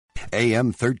AM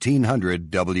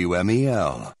 1300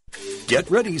 WMEL. Get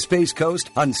ready, Space Coast.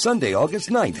 On Sunday, August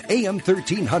 9th, AM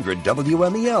 1300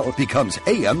 WMEL becomes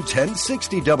AM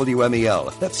 1060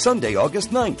 WMEL. That's Sunday,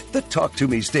 August 9th. The Talk to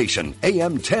Me station,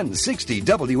 AM 1060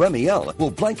 WMEL,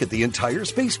 will blanket the entire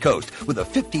Space Coast with a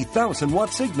 50,000-watt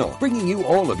signal, bringing you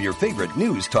all of your favorite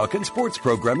news, talk, and sports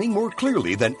programming more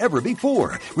clearly than ever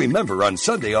before. Remember, on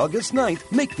Sunday, August 9th,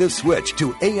 make the switch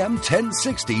to AM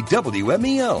 1060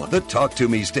 WMEL, the Talk to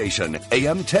Me station,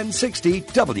 AM 1060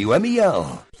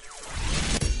 WMEL.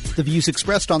 The views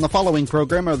expressed on the following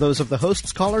program are those of the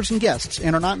hosts, callers, and guests,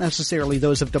 and are not necessarily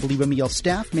those of WMEL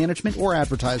staff, management, or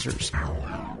advertisers.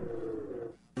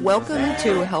 Welcome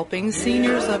to Helping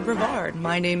Seniors of Brevard.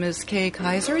 My name is Kay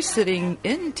Kaiser, sitting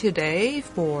in today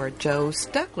for Joe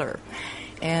Steckler.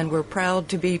 And we're proud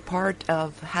to be part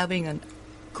of having a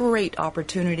great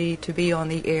opportunity to be on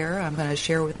the air. I'm going to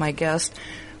share with my guest,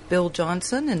 Bill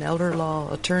Johnson, an elder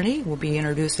law attorney. We'll be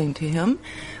introducing to him.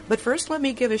 But first, let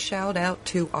me give a shout out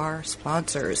to our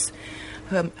sponsors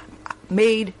who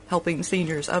made Helping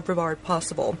Seniors of Brevard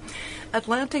possible.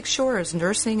 Atlantic Shores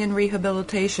Nursing and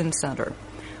Rehabilitation Center.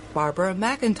 Barbara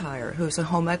McIntyre, who's a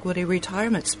home equity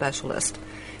retirement specialist.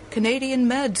 Canadian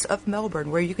Meds of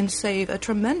Melbourne, where you can save a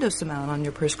tremendous amount on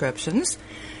your prescriptions.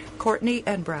 Courtney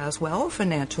and Braswell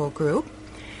Financial Group.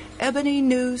 Ebony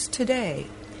News Today.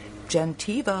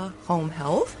 Gentiva Home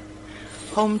Health,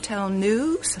 Hometown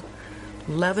News,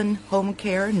 Levin Home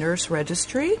Care Nurse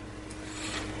Registry,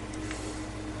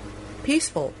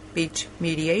 Peaceful Beach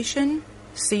Mediation,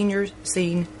 Senior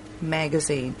Scene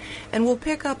Magazine. And we'll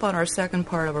pick up on our second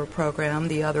part of our program,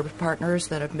 the other partners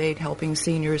that have made Helping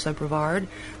Seniors of Brevard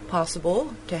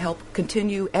possible to help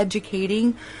continue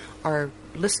educating our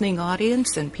listening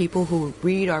audience and people who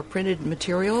read our printed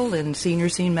material in Senior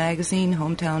Scene Magazine,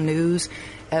 Hometown News,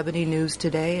 Ebony News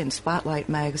Today, and Spotlight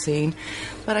Magazine.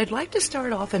 But I'd like to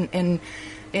start off in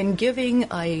giving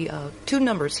two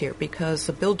numbers here, because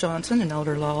Bill Johnson, an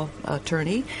elder law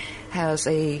attorney, has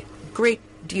a great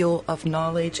deal of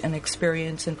knowledge and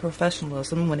experience and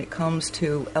professionalism when it comes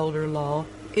to elder law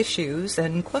issues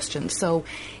and questions. So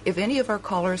if any of our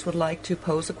callers would like to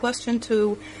pose a question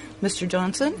to Mr.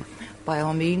 Johnson, by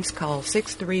all means call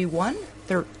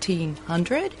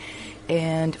 631-1300.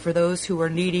 And for those who are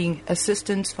needing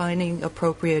assistance finding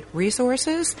appropriate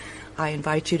resources, I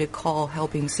invite you to call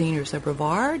Helping Seniors of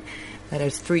Brevard. That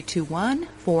is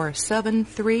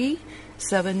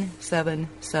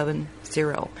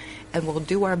 321-473-7770. And we'll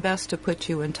do our best to put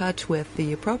you in touch with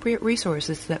the appropriate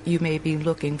resources that you may be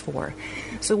looking for.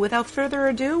 So without further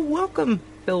ado, welcome,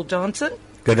 Bill Johnson.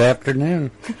 Good afternoon.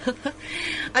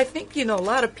 I think, a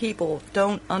lot of people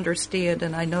don't understand,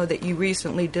 and I know that you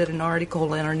recently did an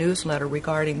article in our newsletter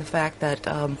regarding the fact that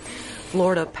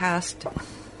Florida passed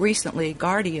recently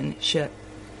guardianship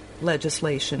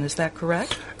legislation. Is that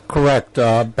correct? Correct.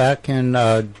 Back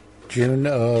in June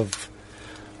of,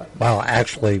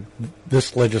 actually,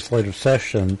 this legislative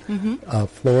session,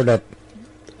 Florida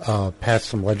passed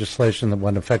some legislation that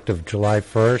went effective July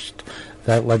 1st.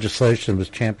 That legislation was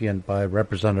championed by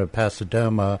Representative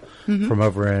Pasadoma from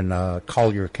over in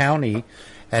Collier County,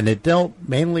 and it dealt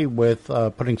mainly with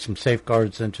putting some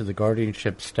safeguards into the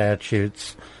guardianship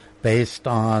statutes based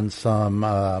on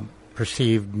some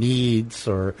perceived needs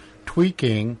or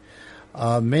tweaking,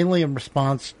 mainly in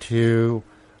response to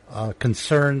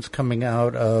concerns coming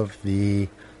out of the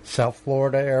South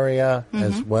Florida area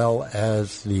as well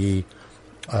as the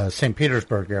St.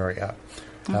 Petersburg area.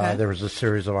 Okay. There was a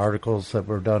series of articles that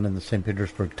were done in the St.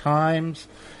 Petersburg Times,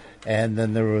 and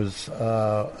then there was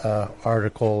an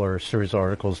article or a series of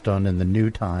articles done in the New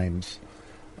Times,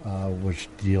 which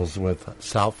deals with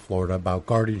South Florida about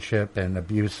guardianship and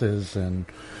abuses and,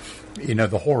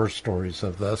 the horror stories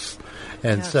of this.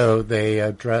 And so they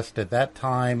addressed at that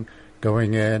time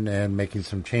going in and making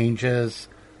some changes,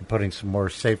 and putting some more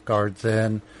safeguards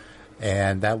in,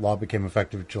 and that law became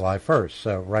effective July 1st.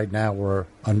 So right now we're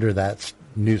under that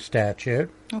new statute.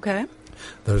 Okay.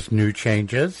 Those new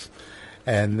changes.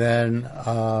 And then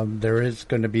there is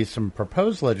going to be some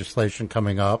proposed legislation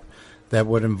coming up that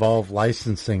would involve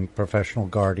licensing professional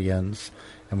guardians,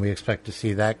 and we expect to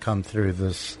see that come through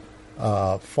this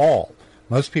fall.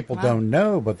 Most people don't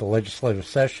know, but the legislative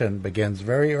session begins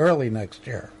very early next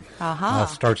year.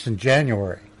 Starts in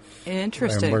January.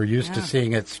 Interesting. And we're used to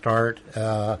seeing it start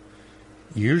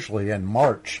usually in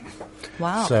March.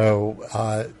 Wow.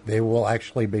 So they will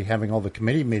actually be having all the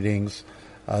committee meetings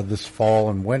this fall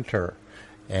and winter.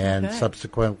 And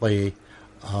subsequently,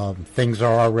 things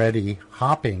are already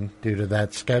hopping due to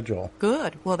that schedule.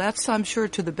 Good. Well, that's, I'm sure,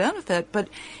 to the benefit. But,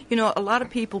 a lot of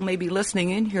people may be listening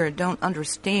in here and don't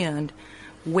understand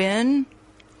when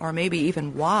or maybe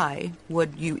even why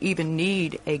would you even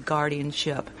need a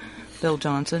guardianship, Bill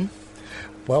Johnson?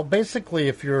 Well, basically,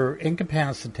 if you're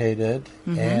incapacitated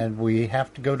and we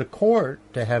have to go to court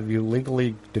to have you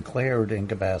legally declared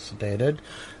incapacitated,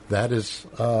 that is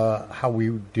how we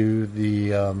do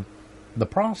the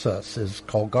process is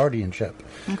called guardianship.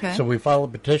 Okay. So we file a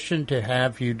petition to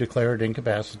have you declared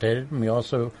incapacitated, and we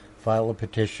also file a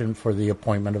petition for the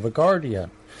appointment of a guardian.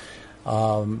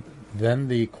 Then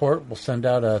the court will send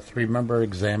out a 3-member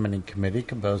examining committee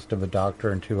composed of a doctor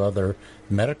and 2 other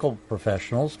medical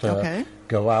professionals to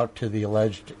go out to the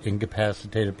alleged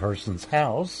incapacitated person's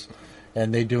house,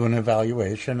 and they do an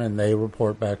evaluation, and they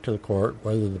report back to the court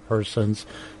whether the person's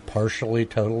partially,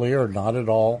 totally, or not at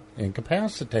all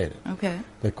incapacitated. Okay.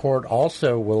 The court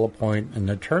also will appoint an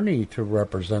attorney to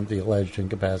represent the alleged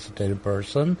incapacitated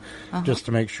person, just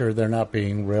to make sure they're not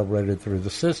being railroaded through the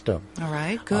system. All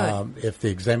right, good. If the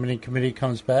examining committee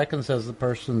comes back and says the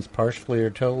person's partially or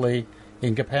totally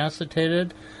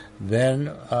incapacitated,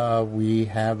 then we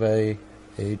have a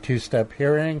 2-step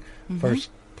hearing. First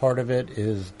part of it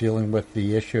is dealing with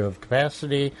the issue of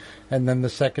capacity, and then the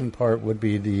second part would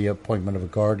be the appointment of a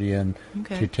guardian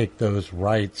to take those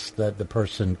rights that the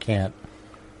person can't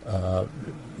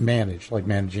manage, like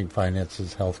managing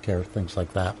finances, health care, things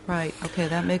like that. Right. Okay,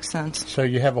 that makes sense. So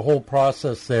you have a whole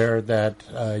process there that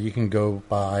you can go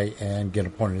by and get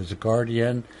appointed as a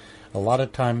guardian. A lot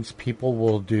of times people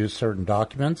will do certain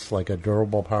documents like a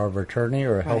durable power of attorney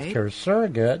or a healthcare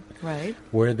surrogate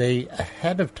where they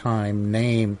ahead of time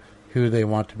name who they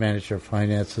want to manage their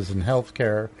finances and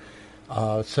healthcare,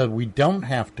 so we don't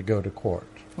have to go to court.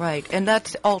 Right, and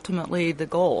that's ultimately the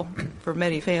goal for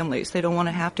many families. They don't want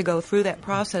to have to go through that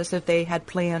process if they had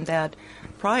planned that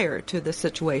prior to the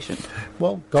situation.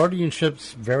 Well,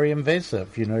 guardianship's very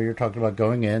invasive. You know, you're talking about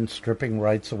going in, stripping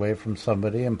rights away from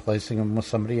somebody and placing them with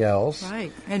somebody else.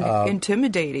 Right, and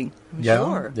intimidating,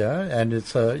 sure. Yeah, and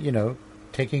it's,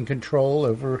 taking control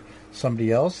over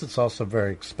somebody else. It's also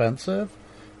very expensive.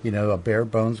 You know, a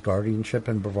bare-bones guardianship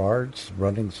in Brevard's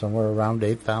running somewhere around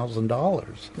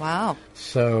 $8,000. Wow.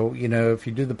 So, you know, if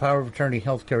you do the power of attorney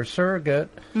healthcare surrogate,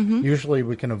 usually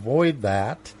we can avoid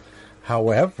that.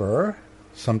 However,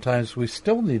 sometimes we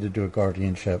still need to do a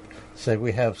guardianship. Say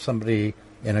we have somebody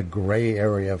in a gray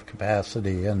area of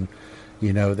capacity and,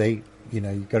 you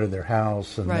go to their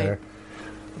house and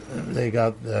they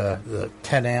got the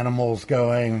 10 animals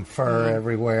going, fur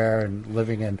everywhere, and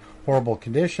living in horrible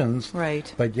conditions.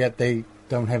 Right. But yet they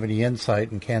don't have any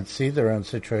insight and can't see their own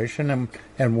situation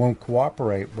and won't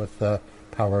cooperate with the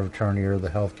power of attorney or the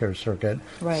healthcare circuit.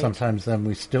 Right. Sometimes then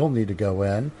we still need to go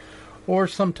in. Or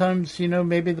sometimes,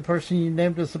 maybe the person you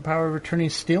named as the power of attorney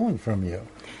is stealing from you.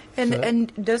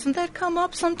 And doesn't that come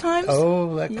up sometimes?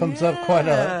 Oh, that comes up quite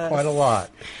a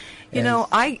lot.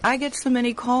 I get so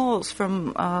many calls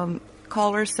from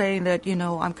callers saying that,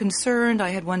 I'm concerned.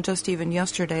 I had one just even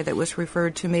yesterday that was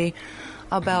referred to me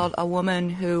about a woman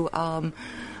who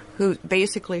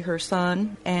basically her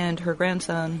son and her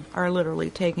grandson are literally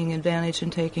taking advantage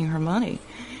and taking her money.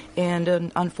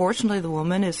 And unfortunately, the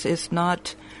woman is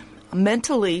not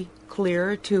mentally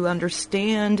clear to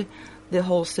understand the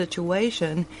whole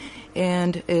situation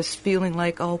and is feeling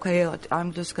like, okay,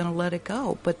 I'm just going to let it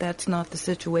go. But that's not the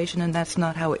situation, and that's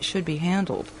not how it should be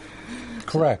handled.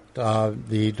 Correct.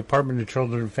 The Department of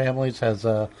Children and Families has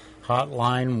a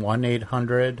hotline,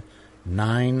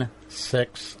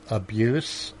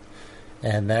 1-800-96-ABUSE,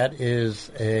 and that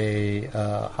is a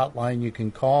hotline you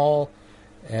can call,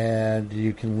 and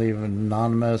you can leave an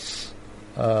anonymous,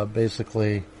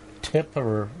 basically, tip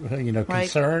or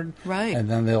concern, and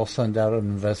then they'll send out an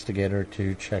investigator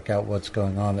to check out what's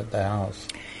going on at the house.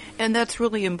 And that's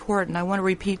really important. I want to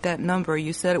repeat that number.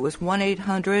 You said it was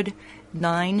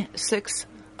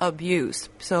 1-800-96-ABUSE.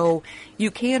 So you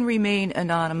can remain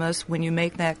anonymous when you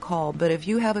make that call, but if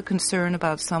you have a concern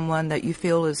about someone that you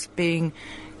feel is being,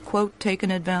 quote,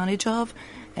 taken advantage of,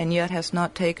 and yet has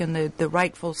not taken the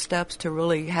rightful steps to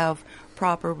really have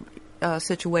proper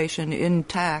situation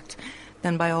intact,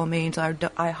 then by all means,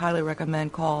 I highly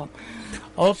recommend call.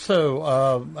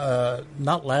 Also,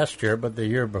 not last year, but the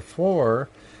year before,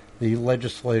 the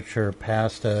legislature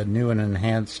passed a new and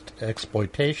enhanced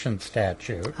exploitation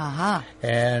statute.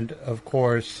 And, of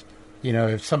course,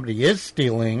 if somebody is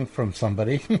stealing from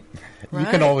somebody, you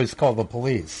can always call the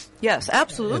police. Yes,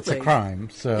 absolutely. It's a crime.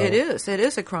 So It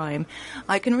is a crime.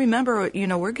 I can remember,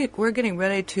 we're getting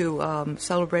ready to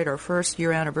celebrate our first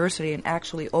year anniversary and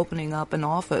actually opening up an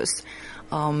office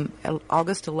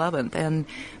August 11th. And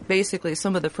basically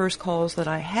some of the first calls that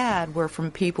I had were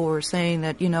from people who were saying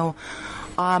that,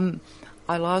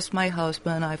 I lost my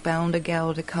husband. I found a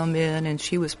gal to come in, and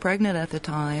she was pregnant at the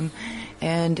time,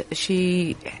 and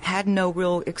she had no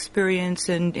real experience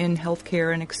in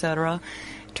healthcare and et cetera.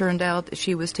 Turned out that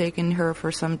she was taking her for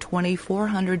some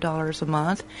 $2,400 a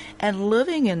month and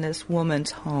living in this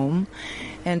woman's home.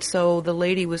 And so the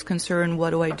lady was concerned, what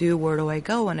do I do, where do I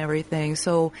go, and everything.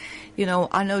 So,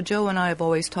 I know Joe and I have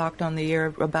always talked on the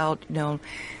air about,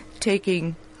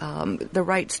 taking the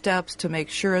right steps to make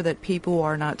sure that people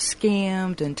are not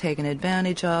scammed and taken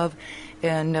advantage of.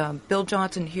 And Bill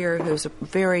Johnson here, who's a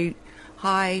very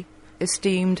high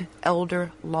esteemed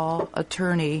elder law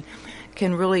attorney,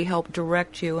 can really help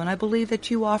direct you. And I believe that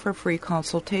you offer free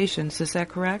consultations. Is that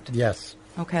correct? Yes.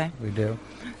 Okay. We do.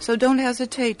 So don't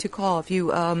hesitate to call. If you,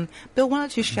 Bill, why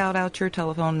don't you shout out your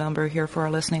telephone number here for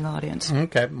our listening audience?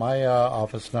 Okay. My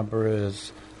office number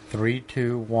is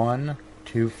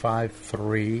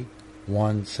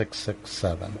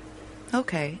 321-253-1667.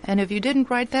 Okay, and if you didn't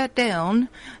write that down,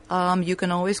 you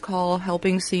can always call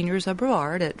Helping Seniors of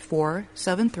Brevard at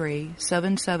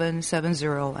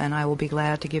 473-7770, and I will be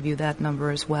glad to give you that number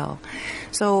as well.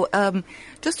 So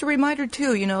just a reminder,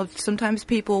 too, sometimes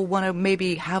people want to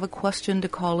maybe have a question to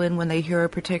call in when they hear a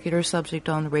particular subject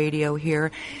on the radio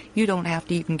here. You don't have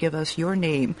to even give us your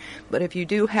name, but if you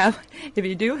do have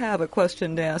a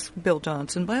question to ask Bill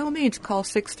Johnson, by all means, call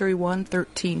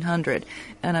 631-1300,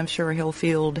 and I'm sure he'll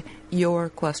field your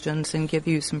questions and give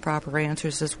you some proper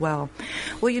answers as well.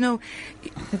 Well,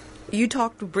 you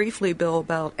talked briefly, Bill,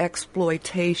 about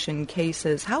exploitation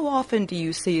cases. How often do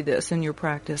you see this in your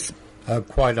practice?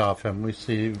 Quite often. We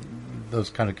see those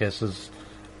kind of cases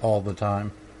all the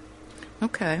time.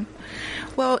 Okay.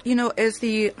 Well, as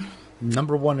the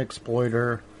number one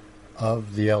exploiter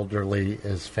of the elderly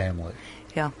is family.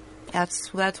 Yeah.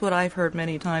 That's what I've heard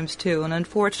many times, too. And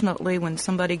unfortunately, when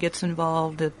somebody gets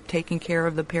involved in taking care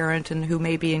of the parent and who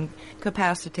may be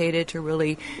incapacitated to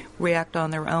really react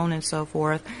on their own and so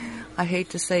forth, I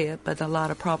hate to say it, but a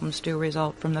lot of problems do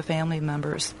result from the family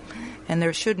members. And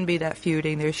there shouldn't be that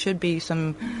feuding. There should be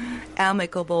some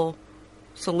amicable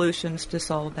solutions to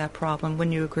solve that problem.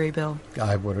 Wouldn't you agree, Bill?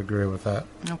 I would agree with that.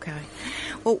 Okay.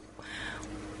 Well,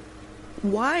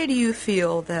 why do you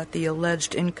feel that the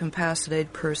alleged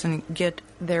incapacitated person get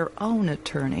their own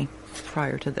attorney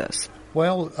prior to this?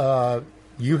 Well,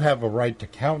 you have a right to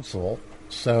counsel,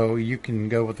 so you can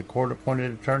go with a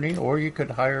court-appointed attorney, or you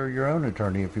could hire your own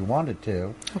attorney if you wanted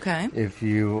to. Okay. If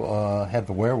you have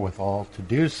the wherewithal to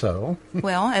do so.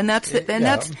 Well, and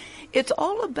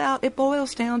it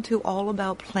boils down to all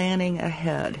about planning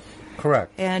ahead.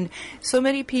 Correct. And so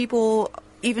many people,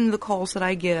 even the calls that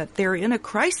I get, they're in a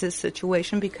crisis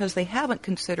situation because they haven't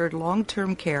considered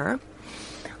long-term care,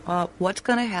 what's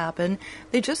going to happen.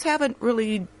 They just haven't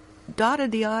really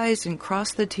dotted the I's and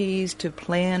crossed the T's to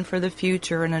plan for the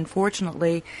future, and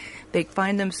unfortunately, they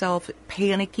find themselves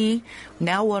panicky.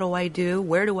 Now what do I do?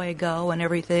 Where do I go? And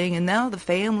everything. And now the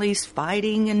family's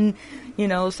fighting and,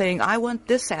 saying, I want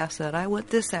this asset. I want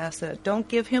this asset. Don't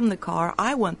give him the car.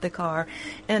 I want the car.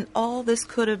 And all this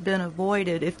could have been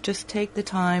avoided if just take the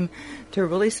time to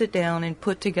really sit down and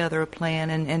put together a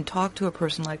plan and talk to a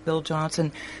person like Bill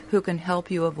Johnson who can help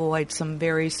you avoid some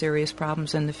very serious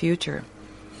problems in the future.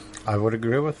 I would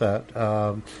agree with that.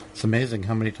 It's amazing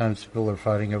how many times people are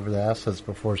fighting over the assets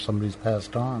before somebody's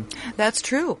passed on. That's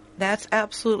true. That's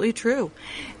absolutely true.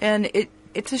 And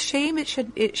it's a shame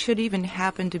it should even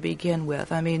happen to begin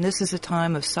with. I mean, this is a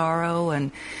time of sorrow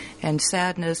and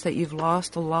sadness that you've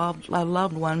lost a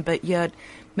loved one, but yet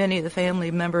many of the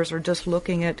family members are just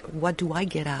looking at, what do I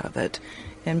get out of it?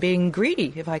 And being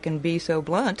greedy, if I can be so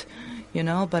blunt,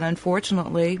 but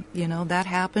unfortunately, that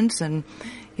happens, and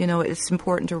it's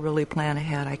important to really plan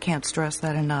ahead. I can't stress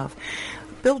that enough.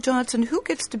 Bill Johnson, who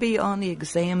gets to be on the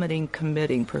examining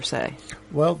committee, per se?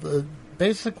 Well,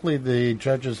 basically the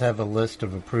judges have a list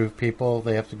of approved people.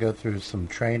 They have to go through some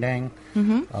training.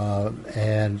 Mm-hmm.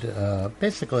 And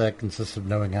basically that consists of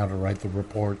knowing how to write the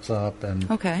reports up and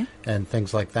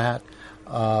things like that.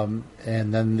 And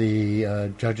then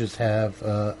the judges have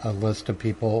a list of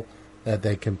people that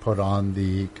they can put on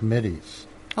the committees.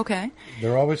 Okay.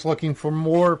 They're always looking for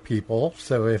more people.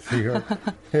 So if you're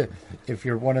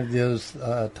one of those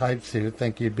types who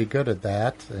think you'd be good at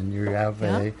that, and you have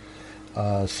a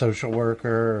social worker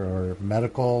or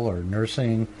medical or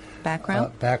nursing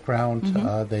background,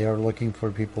 mm-hmm. They are looking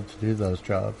for people to do those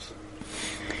jobs.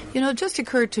 It just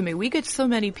occurred to me, we get so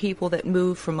many people that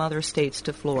move from other states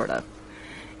to Florida.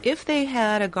 If they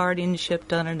had a guardianship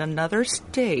done in another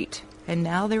state and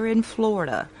now they're in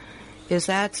Florida, is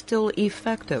that still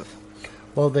effective?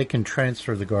 Well, they can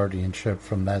transfer the guardianship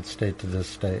from that state to this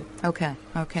state. Okay.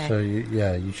 So,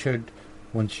 you should,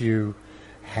 once you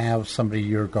have somebody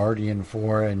you're guardian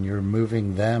for and you're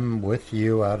moving them with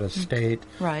you out of state,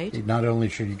 right? Not only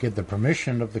should you get the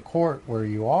permission of the court where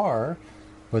you are,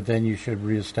 but then you should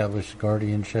reestablish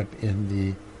guardianship in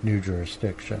the new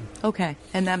jurisdiction. Okay,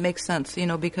 and that makes sense,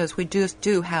 because we just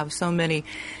do have so many,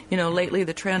 lately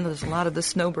the trend is a lot of the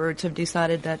snowbirds have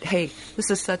decided that, hey,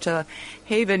 this is such a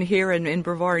haven here in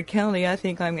Brevard County, and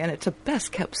it's a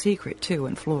best kept secret too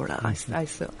in Florida. I'm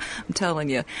telling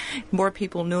you, more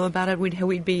people knew about it,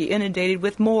 we'd be inundated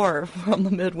with more from the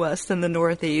Midwest and the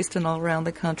Northeast and all around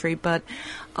the country, but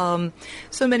so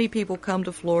many people come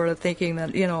to Florida thinking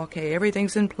that, okay,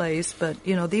 everything's in place, but,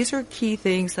 these are key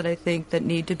things that I think that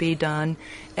need to be done.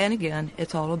 And again,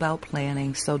 it's all about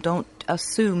planning. So don't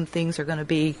assume things are going to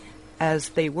be as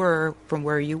they were from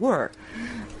where you were.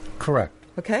 Correct.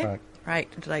 Okay? Correct. Right.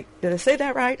 Did I say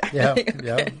that right? Yeah.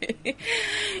 Okay. Yeah.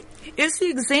 Is the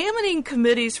examining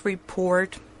committee's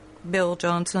report, Bill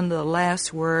Johnson, the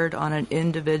last word on an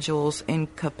individual's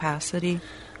incapacity?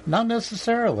 Not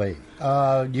necessarily.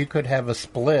 You could have a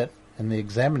split in the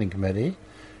examining committee,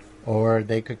 or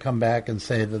they could come back and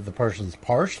say that the person's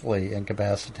partially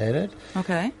incapacitated.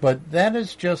 Okay. But that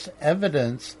is just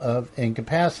evidence of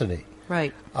incapacity.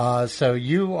 Right. So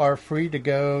you are free to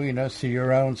go, see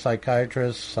your own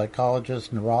psychiatrist,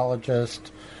 psychologist,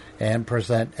 neurologist, and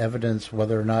present evidence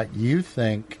whether or not you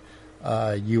think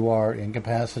you are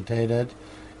incapacitated,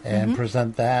 and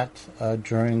present that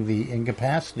during the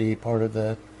incapacity part of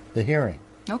the hearing.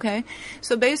 Okay.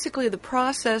 So basically the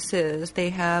process is they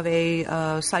have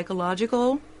a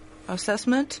psychological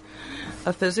assessment,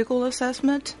 a physical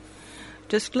assessment.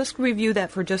 Let's review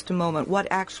that for just a moment. What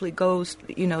actually goes,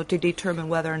 to determine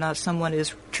whether or not someone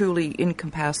is truly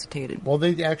incapacitated? Well,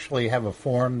 they actually have a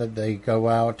form that they go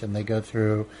out and they go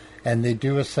through, and they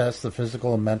do assess the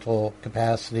physical and mental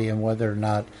capacity and whether or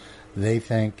not they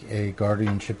think a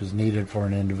guardianship is needed for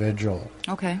an individual.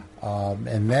 Okay.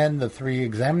 And then the 3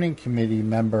 examining committee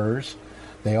members,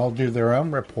 they all do their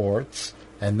own reports,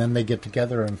 and then they get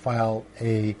together and file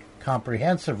a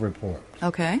comprehensive report.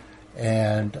 Okay.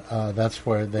 And that's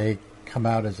where they come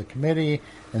out as a committee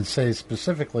and say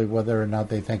specifically whether or not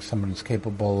they think someone is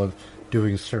capable of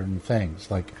doing certain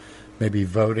things, like maybe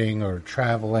voting or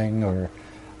traveling or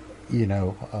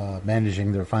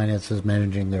managing their finances,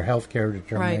 managing their health care,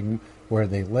 determining where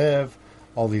they live,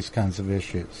 all these kinds of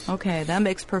issues. Okay, that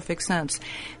makes perfect sense.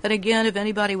 And again, if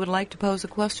anybody would like to pose a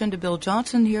question to Bill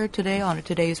Johnson here today on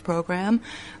today's program,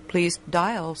 please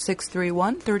dial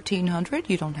 631-1300.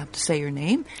 You don't have to say your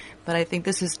name, but I think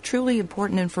this is truly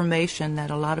important information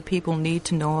that a lot of people need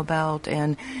to know about,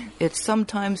 and it's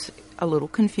sometimes a little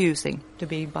confusing, to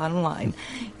be bottom line.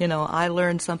 I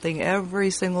learn something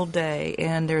every single day,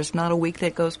 and there's not a week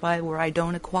that goes by where I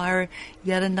don't acquire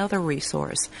yet another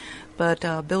resource. But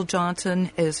Bill Johnson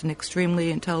is an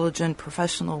extremely intelligent,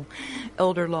 professional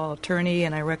elder law attorney,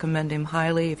 and I recommend him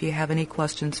highly. If you have any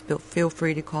questions, feel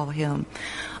free to call him.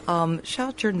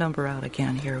 Shout your number out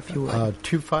again here, if you would.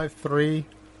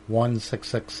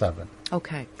 253-1667.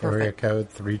 Okay, perfect. Area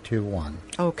code 321.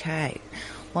 Okay,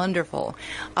 wonderful.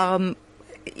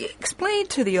 Explain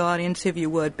to the audience, if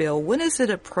you would, Bill, when is it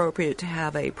appropriate to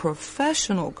have a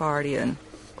professional guardian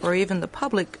or even the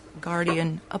public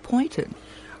guardian appointed?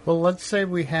 Well, let's say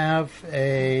we have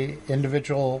a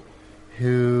individual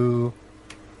who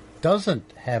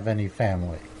doesn't have any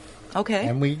family. Okay.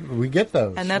 And we get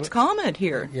those. And that's common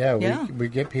here. Yeah, we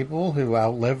get people who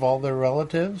outlive all their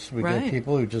relatives. We Right. get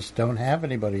people who just don't have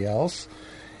anybody else.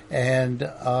 And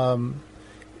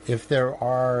if there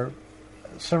are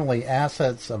certainly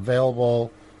assets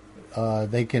available,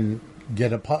 they can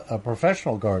get a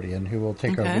professional guardian who will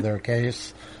take over their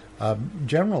case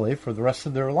generally for the rest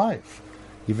of their life,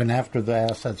 even after the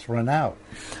assets run out.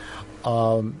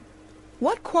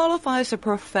 What qualifies a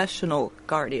professional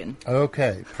guardian?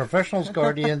 Okay. Professionals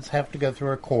guardians have to go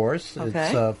through a course. Okay.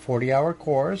 It's a 40-hour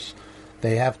course.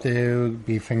 They have to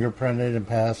be fingerprinted and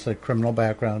pass a criminal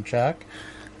background check.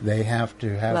 They have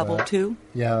to have Level 2?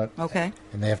 Yeah. Okay.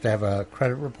 And they have to have a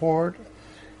credit report.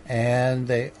 And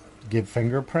they get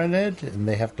fingerprinted. And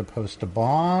they have to post a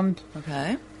bond.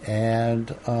 Okay. And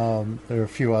there are a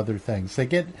few other things. They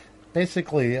get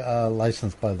basically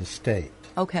licensed by the state.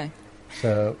 Okay.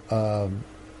 So,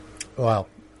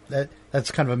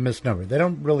 that's kind of a misnomer. They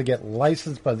don't really get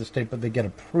licensed by the state, but they get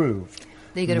approved.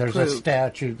 They get approved. There's a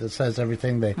statute that says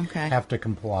everything they Okay. have to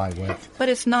comply with. But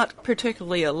it's not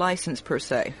particularly a license per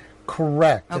se.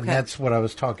 Correct. Okay. And that's what I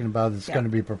was talking about. It's going to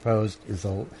be proposed is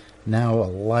now a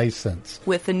license.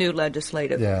 With the new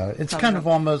legislative. Yeah. It's kind of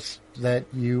almost that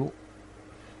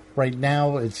right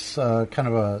now it's kind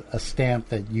of a stamp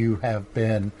that you have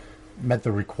been met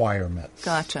the requirements.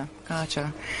 Gotcha.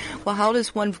 Well, how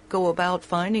does one go about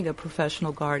finding a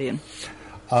professional guardian?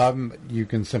 You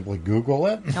can simply Google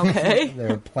it. Okay.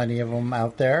 There are plenty of them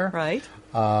out there. Right.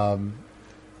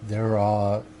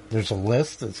 There's a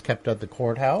list that's kept at the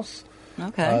courthourse.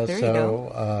 Okay, there you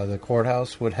go. So the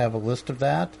courthouse would have a list of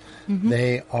that. Mm-hmm.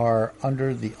 They are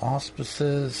under the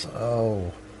auspices,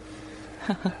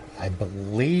 I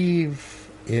believe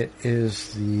it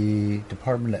is the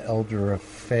Department of Elder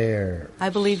Affairs. I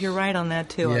believe you're right on that,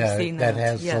 too. I've seen that. That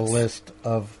has a list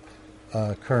of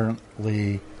current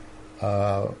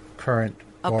approved.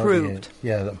 Guardians.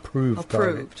 Yeah, approved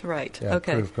guardians. Right. Yeah,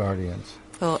 okay. Approved guardians.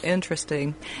 Well,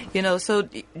 interesting. So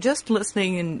just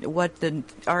listening and what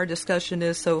our discussion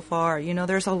is so far,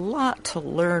 there's a lot to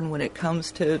learn when it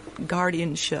comes to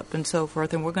guardianship and so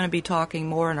forth, and we're going to be talking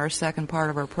more in our second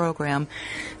part of our program.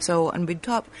 So,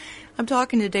 I'm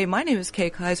talking today. My name is Kay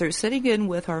Kaiser, sitting in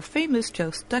with our famous Joe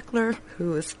Steckler,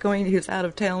 who's out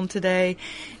of town today,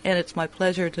 and it's my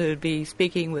pleasure to be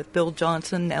speaking with Bill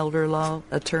Johnson, elder law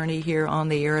attorney, here on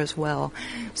the air as well.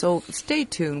 So stay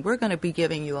tuned. We're going to be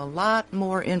giving you a lot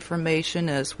more information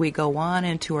as we go on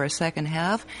into our second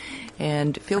half,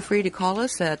 and feel free to call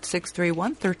us at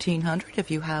 631-1300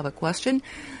 if you have a question.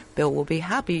 Bill will be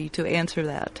happy to answer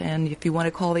that. And if you want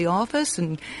to call the office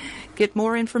and get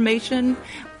more information,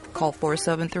 call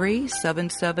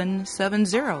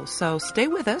 473-7770. So stay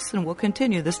with us, and we'll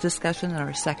continue this discussion in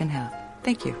our second half.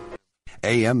 Thank you.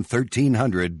 AM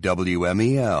 1300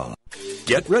 WMEL.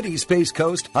 Get ready, Space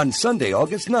Coast. On Sunday,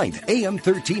 August 9th, AM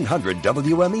 1300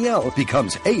 WMEL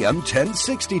becomes AM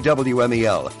 1060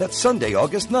 WMEL. That's Sunday,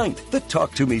 August 9th. The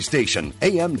Talk to Me station,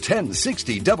 AM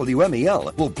 1060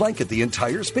 WMEL, will blanket the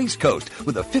entire Space Coast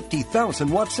with a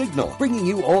 50,000-watt signal, bringing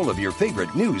you all of your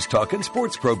favorite news, talk, and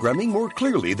sports programming more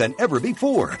clearly than ever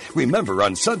before. Remember,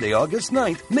 on Sunday, August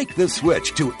 9th, make the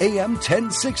switch to AM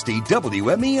 1060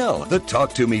 WMEL, the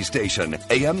Talk to Me station,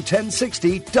 AM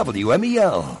 1060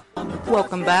 WMEL.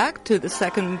 Welcome back to the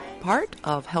second part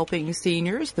of Helping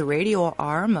Seniors, the radio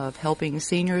arm of Helping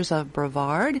Seniors of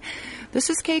Brevard.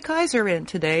 This is Kay Kaiser in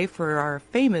today for our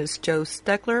famous Joe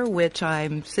Steckler, which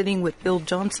I'm sitting with Bill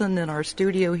Johnson in our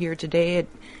studio here today at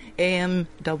AM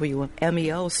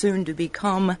WMEL, soon to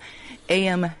become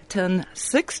AM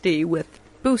 1060, with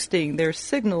boosting their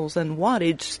signals and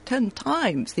wattage 10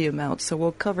 times the amount, so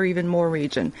we'll cover even more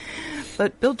region.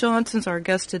 But Bill Johnson's our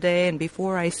guest today, and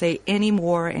before I say any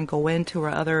more and go into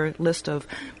our other list of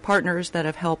partners that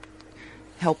have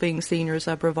helping Seniors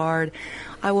of Brevard,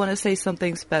 I want to say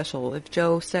something special. If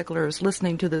Joe Steckler is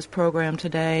listening to this program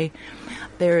today,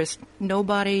 there is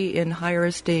nobody in higher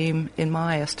esteem, in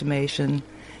my estimation,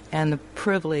 and the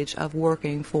privilege of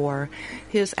working for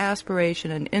his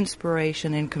aspiration and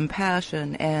inspiration and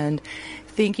compassion and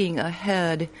thinking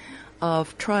ahead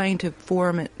of trying to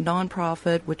form a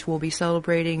nonprofit, which we'll be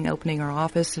celebrating, opening our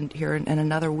office here in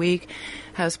another week,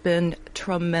 has been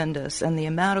tremendous. And the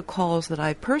amount of calls that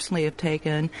I personally have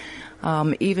taken,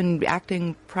 even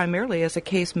acting primarily as a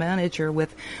case manager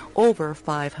with over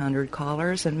 500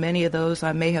 callers, and many of those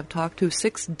I may have talked to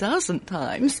 6 dozen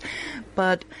times,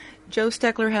 but Joe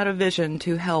Steckler had a vision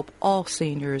to help all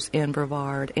seniors in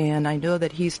Brevard, and I know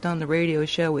that he's done the radio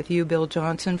show with you, Bill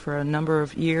Johnson, for a number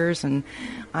of years, and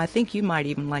I think you might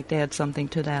even like to add something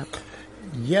to that.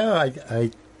 Yeah,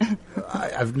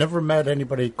 I've never met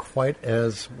anybody quite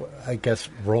as, I guess,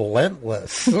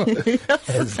 relentless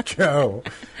as Joe.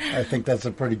 I think that's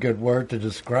a pretty good word to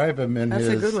describe him in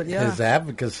his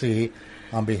advocacy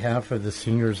on behalf of the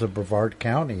seniors of Brevard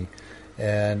County.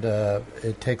 And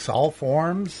it takes all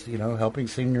forms, helping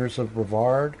Seniors of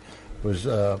Brevard was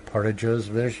part of Joe's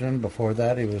vision. Before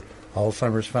that, he was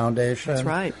Alzheimer's Foundation. That's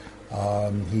right.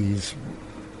 He's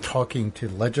talking to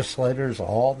legislators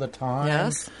all the time.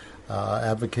 Yes.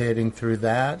 Advocating through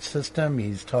that system.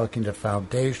 He's talking to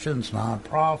foundations,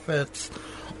 nonprofits,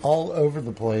 all over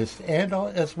the place, and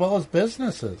as well as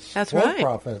businesses. That's right.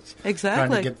 For-profits. Exactly.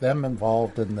 Trying to get them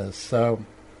involved in this. So,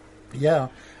 yeah,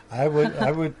 I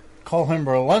would call him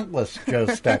relentless, Joe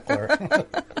Steckler.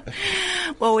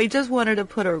 Well, we just wanted to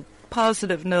put a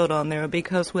positive note on there,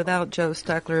 because without Joe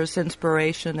Steckler's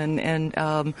inspiration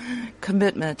and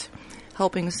commitment,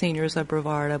 helping Seniors of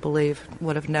Brevard, I believe,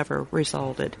 would have never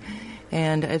resulted.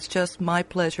 And it's just my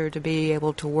pleasure to be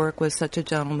able to work with such a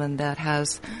gentleman that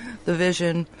has the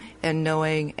vision and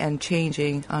knowing and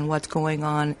changing on what's going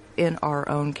on in our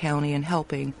own county and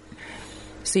helping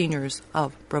Seniors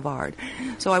of Brevard.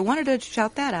 So I wanted to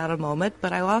shout that out a moment,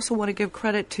 but I also want to give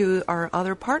credit to our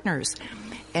other partners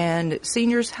and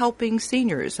Seniors Helping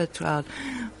Seniors. It's a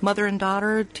mother and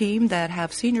daughter team that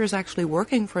have seniors actually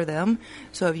working for them.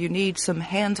 So if you need some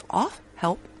hands-off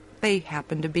help they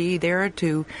happen to be there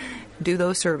to do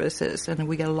those services, and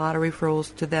we get a lot of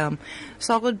referrals to them.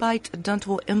 Solid Bite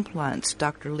Dental Implants,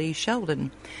 Dr. Lee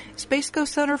Sheldon. Space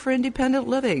Coast Center for Independent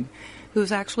Living,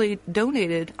 who's actually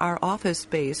donated our office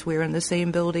space. We're in the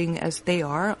same building as they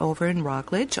are over in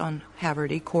Rockledge on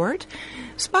Haverty Court.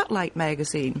 Spotlight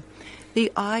Magazine,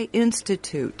 the Eye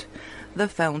Institute, the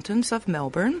Fountains of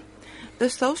Melbourne, the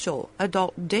Social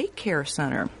Adult Daycare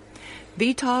Center,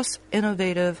 Vitas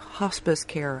Innovative Hospice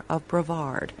Care of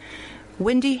Brevard,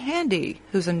 Wendy Handy,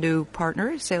 who's a new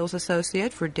partner, sales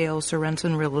associate for Dale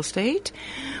Sorensen Real Estate,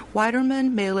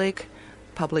 Weiderman Malik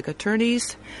Public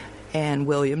Attorneys, and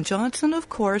William Johnson, of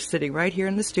course, sitting right here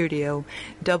in the studio.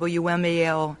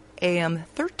 WMAL AM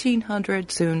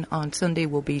 1300, soon on Sunday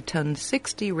will be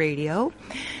 1060 radio.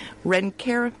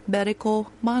 Rencare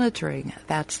Medical Monitoring,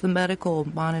 that's the medical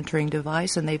monitoring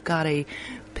device, and they've got a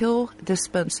pill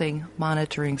dispensing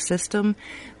monitoring system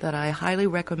that I highly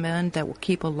recommend that will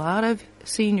keep a lot of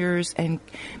seniors and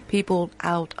people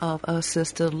out of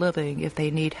assisted living if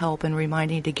they need help in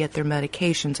reminding to get their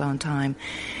medications on time.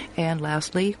 And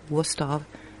lastly, Wustov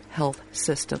Health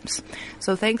Systems.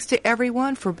 So thanks to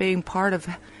everyone for being part of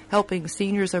helping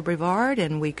Seniors of Brevard,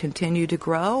 and we continue to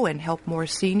grow and help more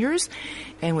seniors.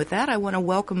 And with that, I want to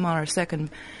welcome on our second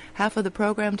half of the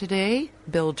program today,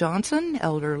 Bill Johnson,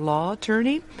 elder law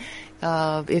attorney.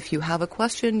 If you have a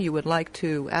question you would like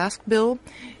to ask Bill,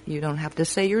 you don't have to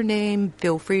say your name.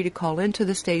 Feel free to call into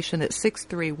the station at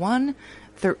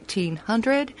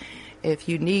 631-1300. If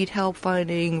you need help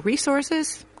finding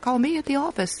resources, call me at the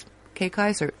office, Kay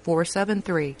Kaiser,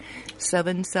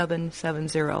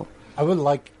 473-7770. I would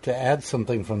like to add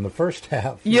something from the first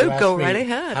half. You go right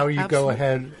ahead. How you go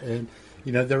ahead and,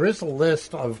 there is a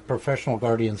list of professional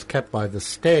guardians kept by the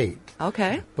state.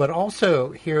 Okay. But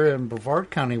also here in Brevard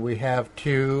County, we have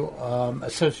two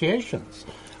associations.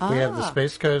 We have the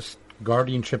Space Coast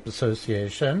Guardianship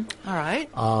Association. All right.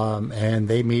 And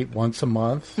they meet once a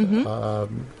month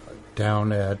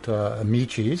down at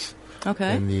Amicis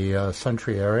in the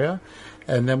Sentry area.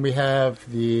 And then we have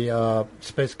the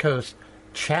Space Coast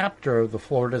chapter of the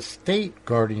Florida State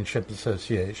Guardianship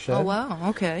Association. Oh, wow.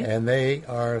 Okay. And they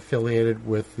are affiliated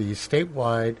with the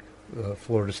statewide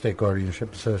Florida State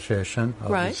Guardianship Association,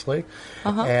 obviously.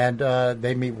 Right. And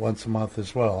they meet once a month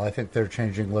as well. I think they're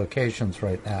changing locations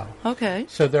right now. Okay.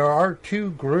 So there are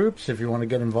two groups. If you want to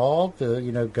get involved,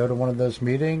 go to one of those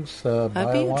meetings, buy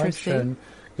That'd be lunch, interesting.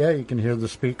 and you can hear the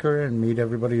speaker and meet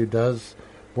everybody who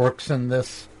works in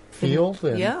this field.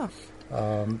 And,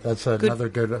 that's another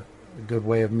good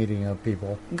way of meeting up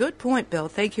people. Good point, Bill.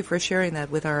 Thank you for sharing that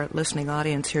with our listening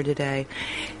audience here today.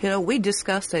 We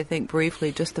discussed, I think,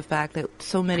 briefly just the fact that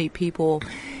so many people,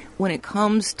 when it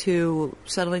comes to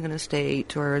settling an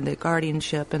estate or the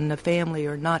guardianship and the family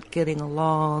are not getting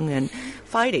along and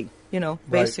fighting,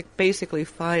 basically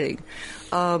fighting.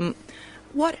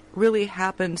 What really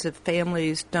happens if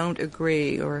families don't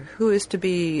agree, or who is to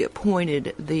be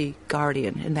appointed the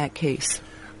guardian in that case?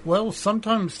 Well,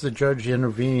 sometimes the judge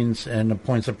intervenes and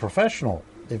appoints a professional.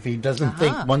 If he doesn't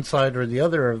think one side or the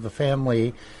other of the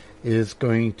family is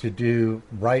going to do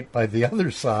right by the other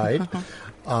side,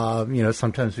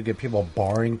 sometimes we get people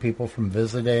barring people from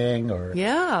visiting or,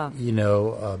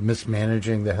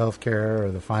 mismanaging the health care or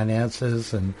the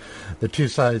finances, and the two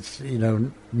sides,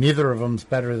 neither of them's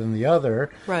better than the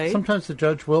other. Right. Sometimes the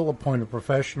judge will appoint a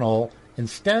professional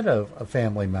instead of a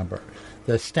family member.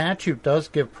 The statute does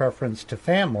give preference to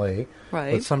family,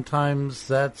 but sometimes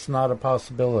that's not a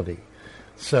possibility.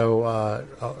 So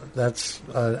that's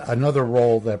another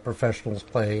role that professionals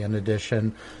play in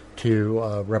addition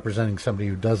to representing somebody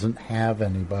who doesn't have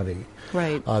anybody.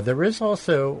 Right. There is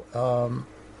also,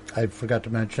 I forgot to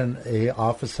mention, a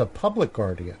Office of Public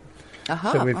Guardian.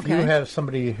 So if you have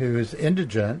somebody who is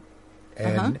indigent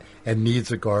and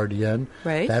needs a guardian,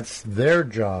 that's their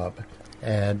job.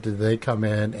 And they come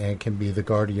in and can be the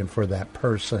guardian for that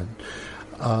person.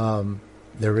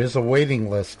 There is a waiting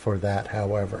list for that,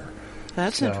 however.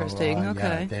 That's interesting. Okay.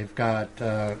 Yeah, they've got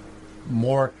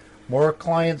more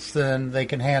clients than they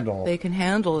can handle. They can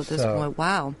handle at this point.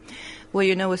 Wow.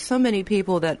 Well, with so many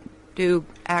people that do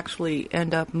actually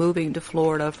end up moving to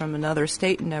Florida from another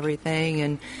state and everything,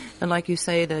 and like you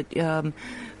say that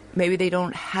maybe they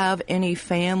don't have any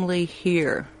family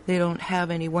here. They don't have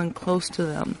anyone close to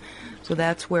them. So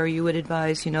that's where you would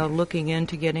advise, looking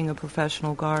into getting a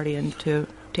professional guardian to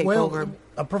take over.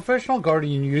 A professional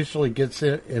guardian usually gets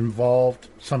involved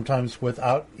sometimes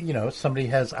without, somebody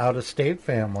has out-of-state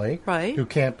family who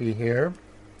can't be here.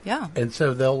 Yeah. And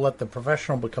so they'll let the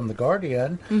professional become the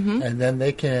guardian, and then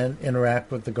they can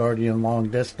interact with the guardian long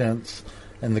distance,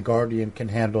 and the guardian can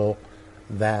handle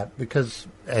that, because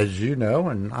as you know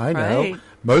and I know, Right.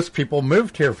 most people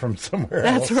moved here from somewhere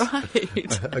That's else.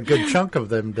 right. A good chunk of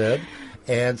them did.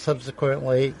 And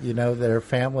subsequently, their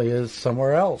family is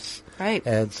somewhere else. Right.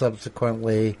 And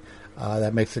subsequently,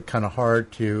 that makes it kind of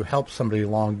hard to help somebody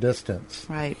long distance.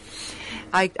 Right.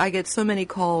 I get so many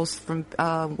calls from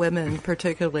women,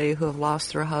 particularly, who have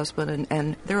lost their husband,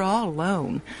 and they're all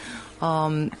alone.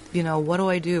 What do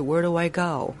I do? Where do I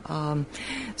go?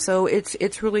 So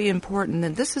it's really important,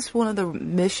 and this is one of the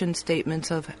mission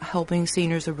statements of helping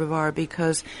Seniors of Brevard,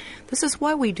 because this is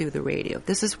why we do the radio.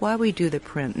 This is why we do the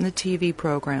print and the TV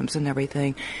programs and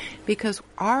everything, because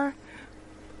our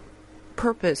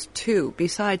purpose, too,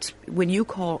 besides when you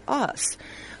call us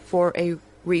for a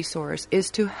resource,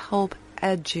 is to help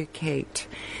educate.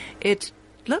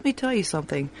 Let me tell you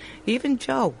something. Even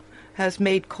Joe has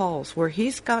made calls where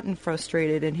he's gotten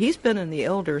frustrated, and he's been in the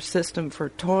elder system for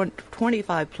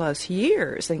 25 plus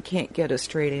years and can't get a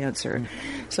straight answer.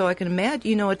 Mm-hmm. So I can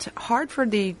imagine, it's hard for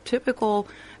the typical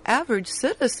average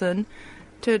citizen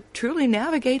to truly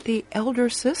navigate the elder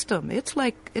system. It's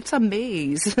a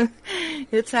maze.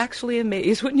 It's actually a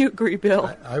maze. Wouldn't you agree, Bill?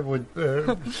 I would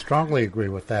strongly agree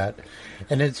with that.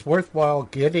 And it's worthwhile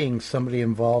getting somebody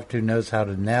involved who knows how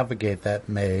to navigate that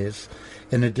maze.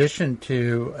 In addition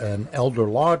to an elder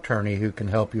law attorney who can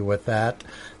help you with that,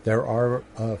 there are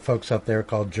folks out there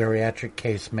called geriatric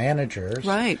case managers,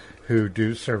 right, who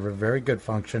do serve a very good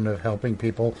function of helping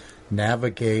people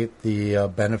navigate the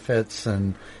benefits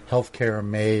and healthcare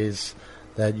maze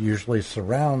that usually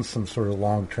surrounds some sort of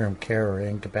long-term care or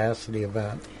incapacity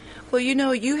event. Well,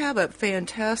 you have a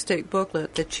fantastic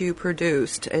booklet that you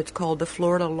produced. It's called the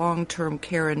Florida Long-Term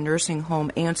Care and Nursing Home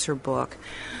Answer Book.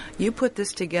 You put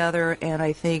this together, and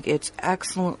I think it's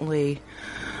excellently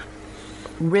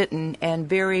written and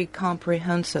very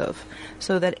comprehensive,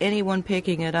 so that anyone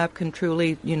picking it up can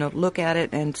truly, look at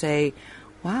it and say,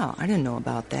 wow, I didn't know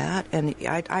about that. And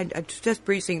I just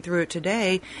breezing through it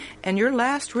today, and your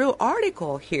last real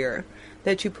article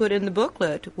that you put in the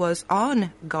booklet was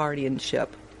on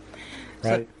guardianship.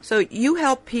 Right. So you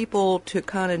help people to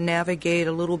kind of navigate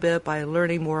a little bit by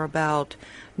learning more about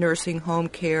nursing home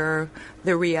care,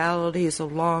 the realities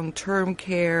of long-term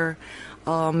care,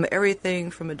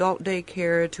 everything from adult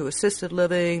daycare to assisted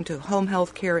living to home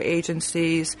health care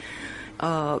agencies,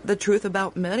 the truth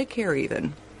about Medicare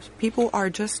even. People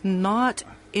are just not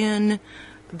in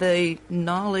the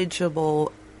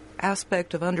knowledgeable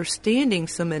aspect of understanding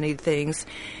so many things,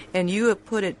 and you have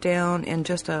put it down in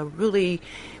just a really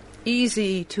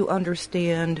easy to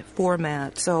understand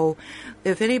format. So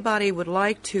if anybody would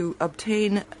like to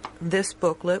obtain this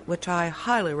booklet, which I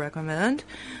highly recommend,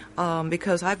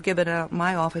 because I've given out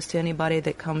my office to anybody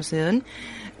that comes in,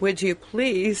 would you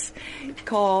please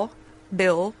call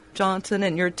Bill Johnson,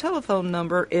 and your telephone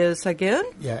number is again?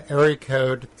 Yeah, area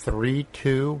code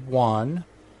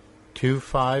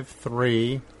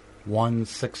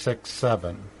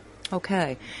 321-253-1667.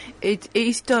 Okay.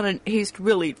 He's done an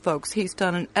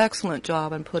excellent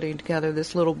job in putting together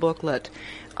this little booklet.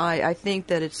 I think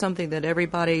that it's something that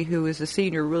everybody who is a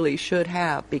senior really should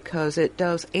have, because it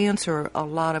does answer a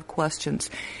lot of questions.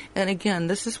 And again,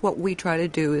 this is what we try to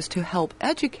do, is to help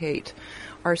educate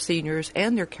our seniors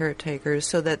and their caretakers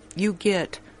so that you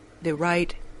get the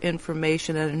right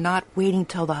information and are not waiting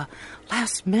till the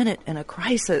last minute in a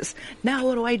crisis. Now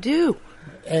what do I do?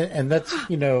 And that's,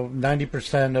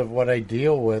 90% of what I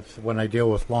deal with when I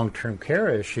deal with long-term care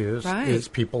issues, right, is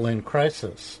people in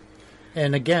crisis.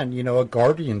 And again, a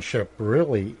guardianship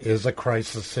really is a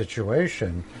crisis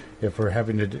situation. If we're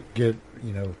having to get,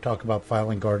 talk about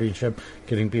filing guardianship,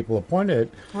 getting people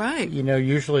appointed, right,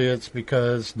 usually it's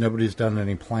because nobody's done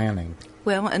any planning.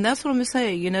 Well, and that's what I'm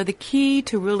saying. The key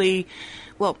to really,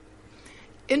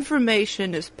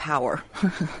 information is power.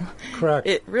 Correct.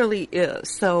 It really is.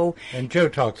 So, and Joe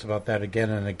talks about that again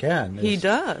and again. He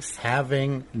does.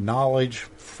 Having knowledge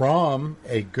from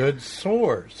a good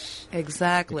source.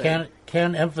 Exactly.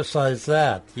 Can't emphasize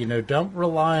that. Don't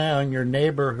rely on your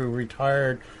neighbor who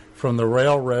retired from the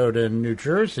railroad in New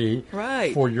Jersey,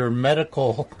 right, for your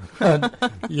medical,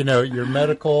 your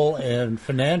medical and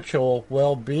financial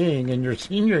well-being in your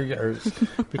senior years,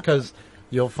 because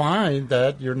you'll find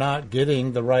that you're not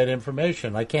getting the right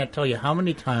information. I can't tell you how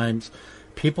many times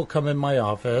people come in my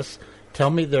office,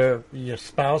 tell me your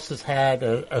spouse has had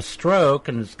a stroke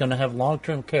and is going to have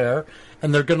long-term care,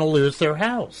 and they're going to lose their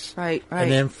house. Right.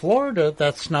 And in Florida,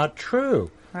 that's not true.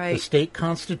 Right. The state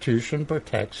constitution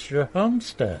protects your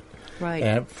homestead, right,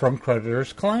 and from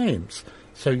creditors' claims.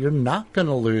 So you're not going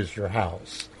to lose your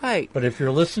house. Right. But if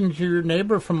you're listening to your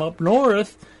neighbor from up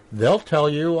north they'll tell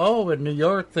you, oh, in New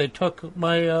York they took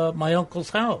my uncle's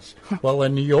house. Well,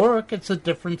 in New York, it's a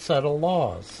different set of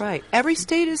laws. Right. Every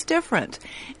state is different.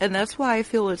 And that's why I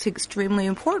feel it's extremely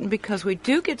important, because we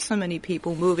do get so many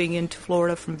people moving into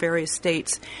Florida from various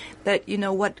states that,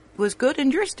 what was good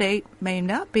in your state may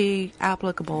not be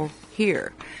applicable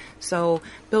here. So,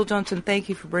 Bill Johnson, thank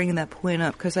you for bringing that point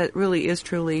up, because that really is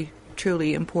truly,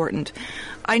 truly important.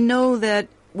 I know that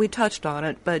we touched on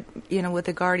it, but, with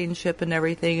the guardianship and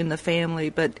everything and the family,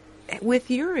 but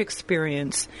with your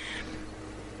experience,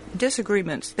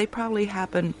 disagreements, they probably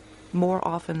happen more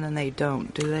often than they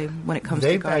don't, do they, when it comes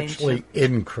to guardianship? They've actually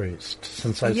increased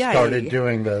since I started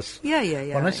doing this.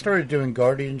 Yeah. When I started doing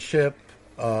guardianship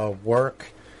work,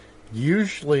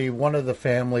 usually one of the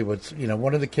family would,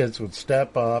 one of the kids would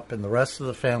step up and the rest of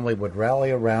the family would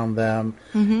rally around them,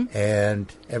 and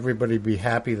everybody would be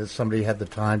happy that somebody had the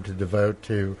time to devote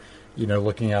to,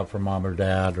 looking out for mom or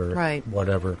dad or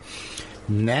whatever.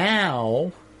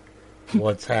 Now,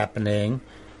 what's happening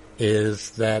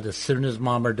is that as soon as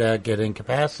mom or dad get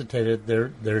incapacitated,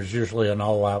 there's usually an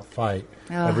all-out fight.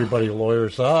 Everybody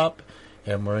lawyers up,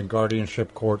 and we're in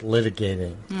guardianship court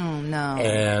litigating. Oh, no.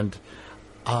 And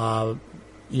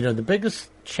the biggest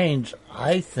change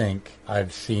I think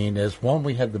I've seen is, one,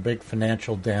 we had the big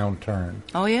financial downturn.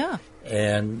 Oh, yeah.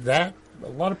 And that, a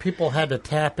lot of people had to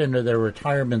tap into their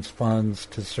retirement funds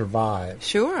to survive.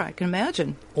 Sure, I can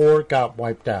imagine. Or got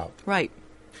wiped out. Right.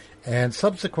 And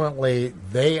subsequently,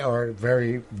 they are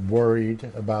very worried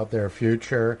about their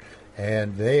future,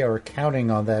 and they are counting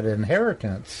on that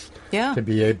inheritance to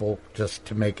be able just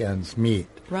to make ends meet.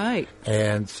 Right.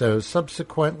 And so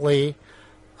subsequently,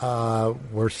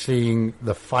 we're seeing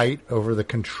the fight over the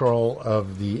control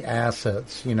of the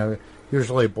assets.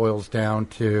 Usually it boils down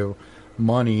to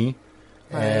money,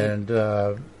 and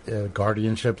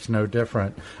guardianship's no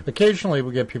different. Occasionally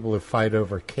we get people who fight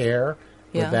over care,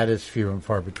 but that is few and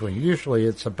far between. Usually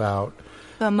it's about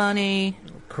the money.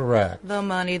 Correct. The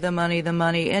money.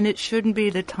 And it shouldn't be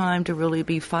the time to really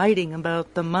be fighting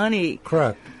about the money.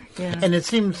 Correct. Yeah. And it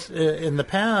seems in the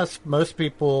past, most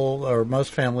people or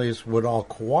most families would all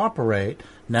cooperate.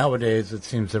 Nowadays, it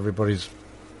seems everybody's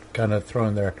kind of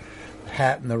throwing their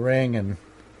hat in the ring and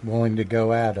willing to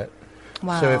go at it.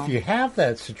 Wow. So if you have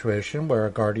that situation where a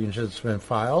guardianship's been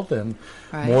filed and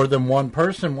more than one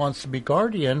person wants to be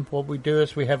guardian, what we do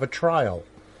is we have a trial.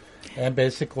 And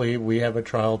basically, we have a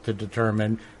trial to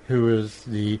determine who is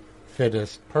the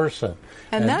fittest person.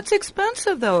 And that's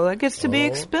expensive, though. That gets to be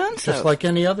expensive. Just like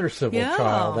any other civil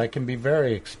trial, that can be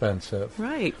very expensive.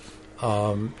 Right.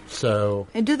 And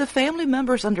do the family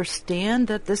members understand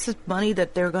that this is money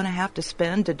that they're going to have to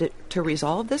spend to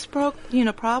resolve this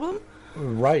problem?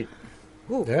 Right.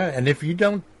 Ooh. Yeah, and if you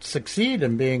don't succeed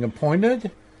in being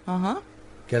appointed,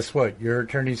 guess what? Your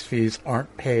attorney's fees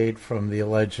aren't paid from the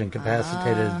alleged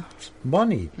incapacitated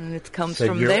money. And it comes so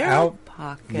from you're their out,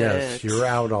 pocket. Yes, you're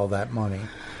out all that money.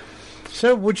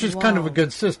 So, which is kind of a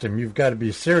good system. You've got to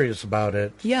be serious about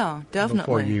it. Yeah, definitely.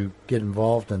 Before you get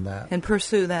involved in that. And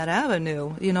pursue that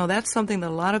avenue. That's something that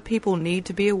a lot of people need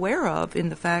to be aware of, in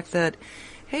the fact that,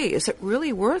 hey, is it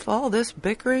really worth all this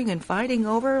bickering and fighting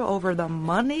over the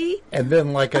money? And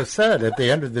then, like I said, at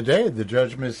the end of the day, the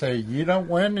judge may say, you don't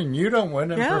win and you don't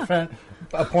win, and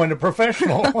appoint a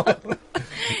professional.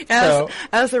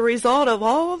 As a result of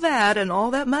all of that and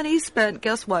all that money spent,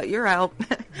 guess what? You're out.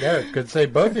 Yeah, it could say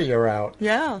both of you are out.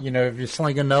 Yeah. If you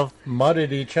sling enough mud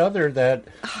at each other that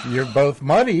you're both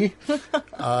muddy,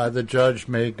 the judge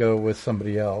may go with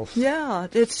somebody else. Yeah,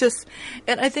 it's just,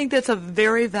 and I think that's a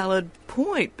very valid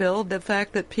point, Bill, the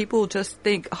fact that people just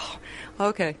think,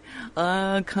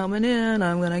 coming in,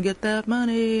 I'm going to get that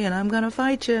money and I'm going to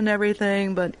fight you and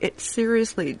everything, but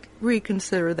seriously,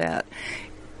 reconsider that.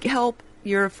 Help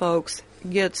your folks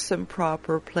get some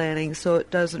proper planning so it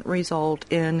doesn't result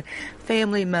in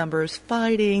family members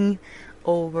fighting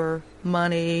over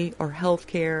money or health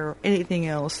care or anything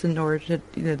else in order to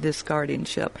this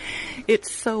guardianship.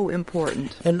 It's so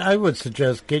important. And I would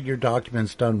suggest get your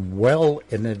documents done well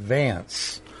in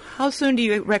advance. How soon do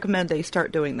you recommend they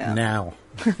start doing that? Now.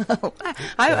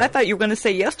 I thought you were going to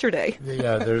say yesterday.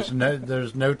 Yeah, there's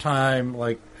no time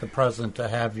like the present to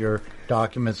have your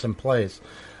documents in place.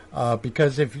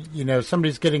 Because if,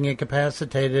 somebody's getting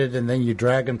incapacitated and then you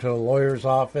drag them to a lawyer's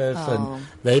office and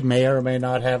they may or may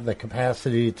not have the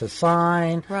capacity to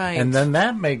sign. Right. And then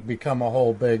that may become a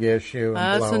whole big issue.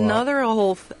 And that's another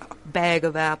whole bag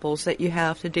of apples that you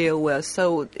have to deal with.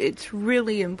 So it's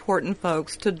really important,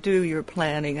 folks, to do your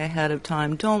planning ahead of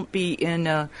time. Don't be in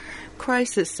a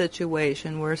crisis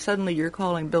situation where suddenly you're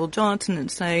calling Bill Johnson and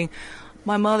saying,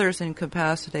 my mother's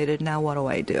incapacitated, now what do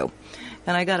I do?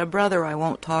 And I got a brother I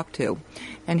won't talk to,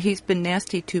 and he's been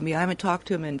nasty to me. I haven't talked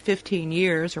to him in 15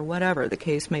 years or whatever the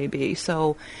case may be.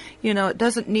 So, it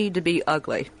doesn't need to be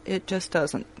ugly. It just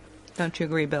doesn't. Don't you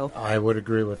agree, Bill? I would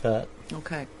agree with that.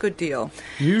 Okay, good deal.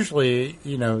 Usually,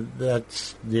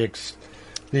 that's the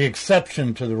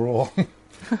exception to the rule,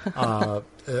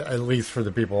 at least for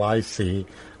the people I see.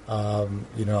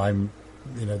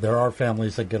 There are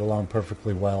families that get along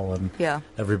perfectly well, and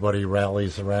everybody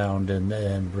rallies around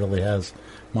and really has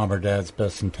mom or dad's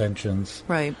best intentions.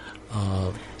 Right.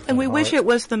 And we wish it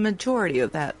was the majority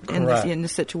of that in the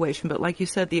situation, but like you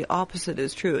said, the opposite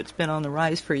is true. It's been on the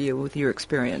rise for you with your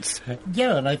experience.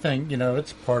 Yeah, and I think,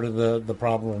 it's part of the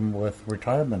problem with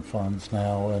retirement funds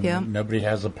now, and nobody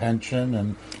has a pension,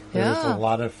 and there's a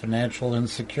lot of financial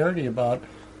insecurity about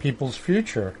people's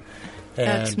future.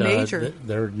 That's major.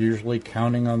 They're usually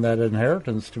counting on that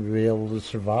inheritance to be able to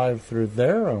survive through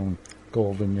their own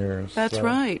golden years. That's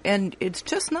right. And it's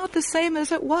just not the same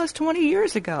as it was 20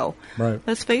 years ago. Right.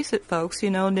 Let's face it, folks,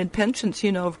 and pensions,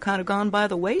 have kind of gone by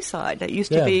the wayside. That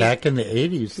used to be... back in the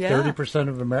 80s, 30%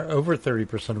 of over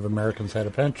 30% of Americans had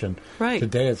a pension. Right.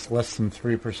 Today it's less than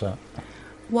 3%.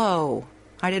 Whoa.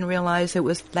 I didn't realize it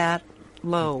was that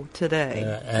low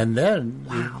today. And then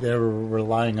they're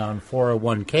relying on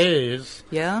 401ks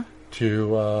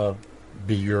to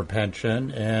be your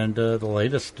pension, and the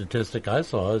latest statistic I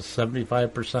saw is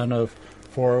 75% of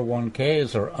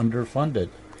 401ks are underfunded.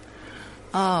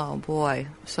 Oh, boy.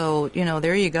 So,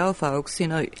 there you go, folks.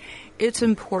 It's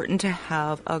important to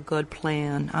have a good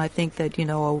plan. I think that,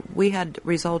 we had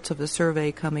results of the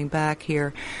survey coming back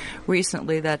here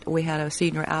recently that we had a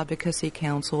senior advocacy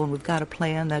council, and we've got a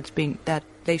plan that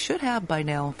they should have by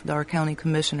now, our county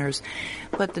commissioners.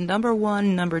 But the number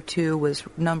one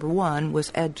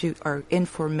was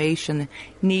information,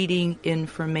 needing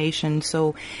information.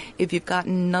 So if you've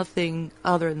gotten nothing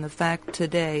other than the fact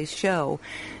today's show,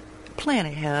 plan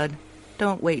ahead.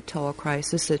 Don't wait till a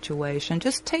crisis situation.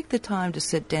 Just take the time to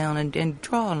sit down and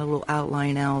draw a little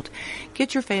outline out.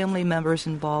 Get your family members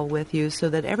involved with you so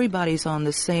that everybody's on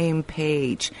the same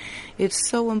page. It's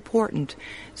so important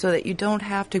so that you don't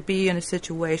have to be in a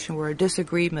situation where a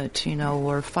disagreement,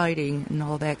 or fighting and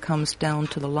all that comes down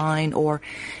to the line, or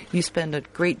you spend a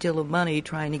great deal of money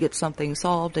trying to get something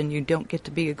solved and you don't get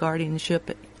to be a guardian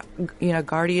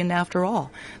after all.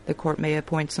 The court may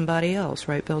appoint somebody else,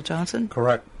 right, Bill Johnson?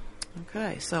 Correct.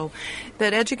 Okay, so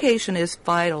that education is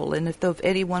vital, and if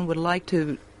anyone would like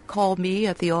to call me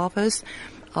at the office,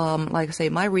 like I say,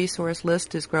 my resource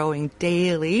list is growing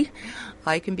daily.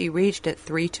 I can be reached at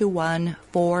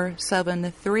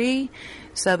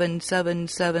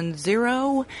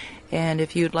 321-473-7770, and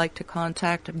if you'd like to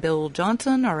contact Bill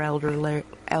Johnson, our elder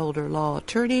law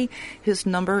attorney, his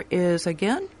number is,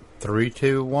 again,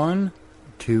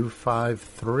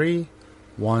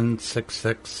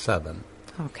 321-253-1667.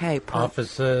 Okay,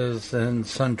 Offices in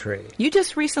Suntree. You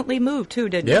just recently moved, too,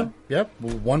 didn't you? Yep.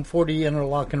 140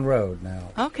 Interlochen Road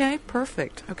now. Okay,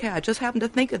 perfect. Okay, I just happened to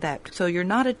think of that. So you're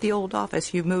not at the old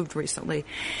office. You moved recently.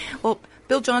 Well,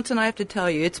 Bill Johnson, I have to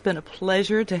tell you, it's been a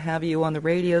pleasure to have you on the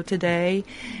radio today.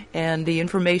 And the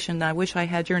information, I wish I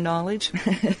had your knowledge.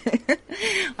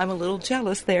 I'm a little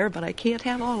jealous there, but I can't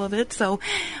have all of it. So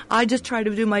I just try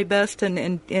to do my best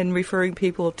in referring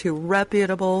people to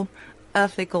reputable,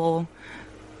 ethical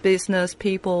business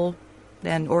people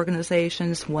and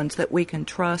organizations, ones that we can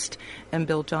trust. And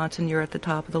Bill Johnson, you're at the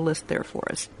top of the list there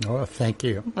for us. Oh, thank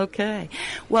you. Okay.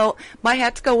 Well, my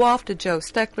hats go off to Joe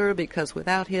Steckler, because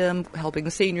without him, Helping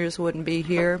Seniors wouldn't be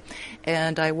here.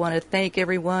 And I want to thank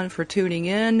everyone for tuning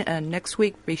in. And next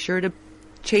week, be sure to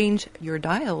change your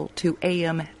dial to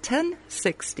AM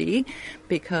 1060,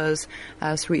 because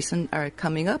as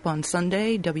coming up on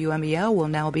Sunday, WMEL will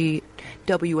now be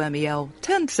WMEL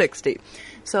 1060.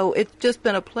 So it's just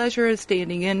been a pleasure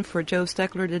standing in for Joe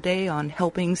Steckler today on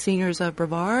Helping Seniors of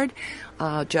Brevard.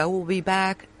 Joe will be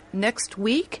back next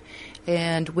week.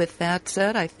 And with that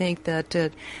said, I think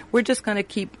that we're just going to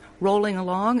keep rolling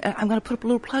along. I'm going to put up a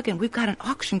little plug in. We've got an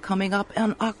auction coming up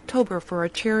in October for a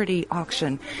charity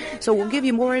auction. So we'll give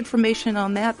you more information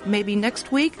on that maybe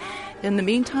next week. In the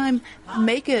meantime,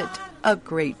 make it a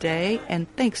great day, and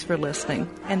thanks for listening.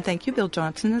 And thank you, Bill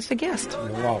Johnson, as a guest.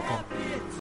 You're welcome.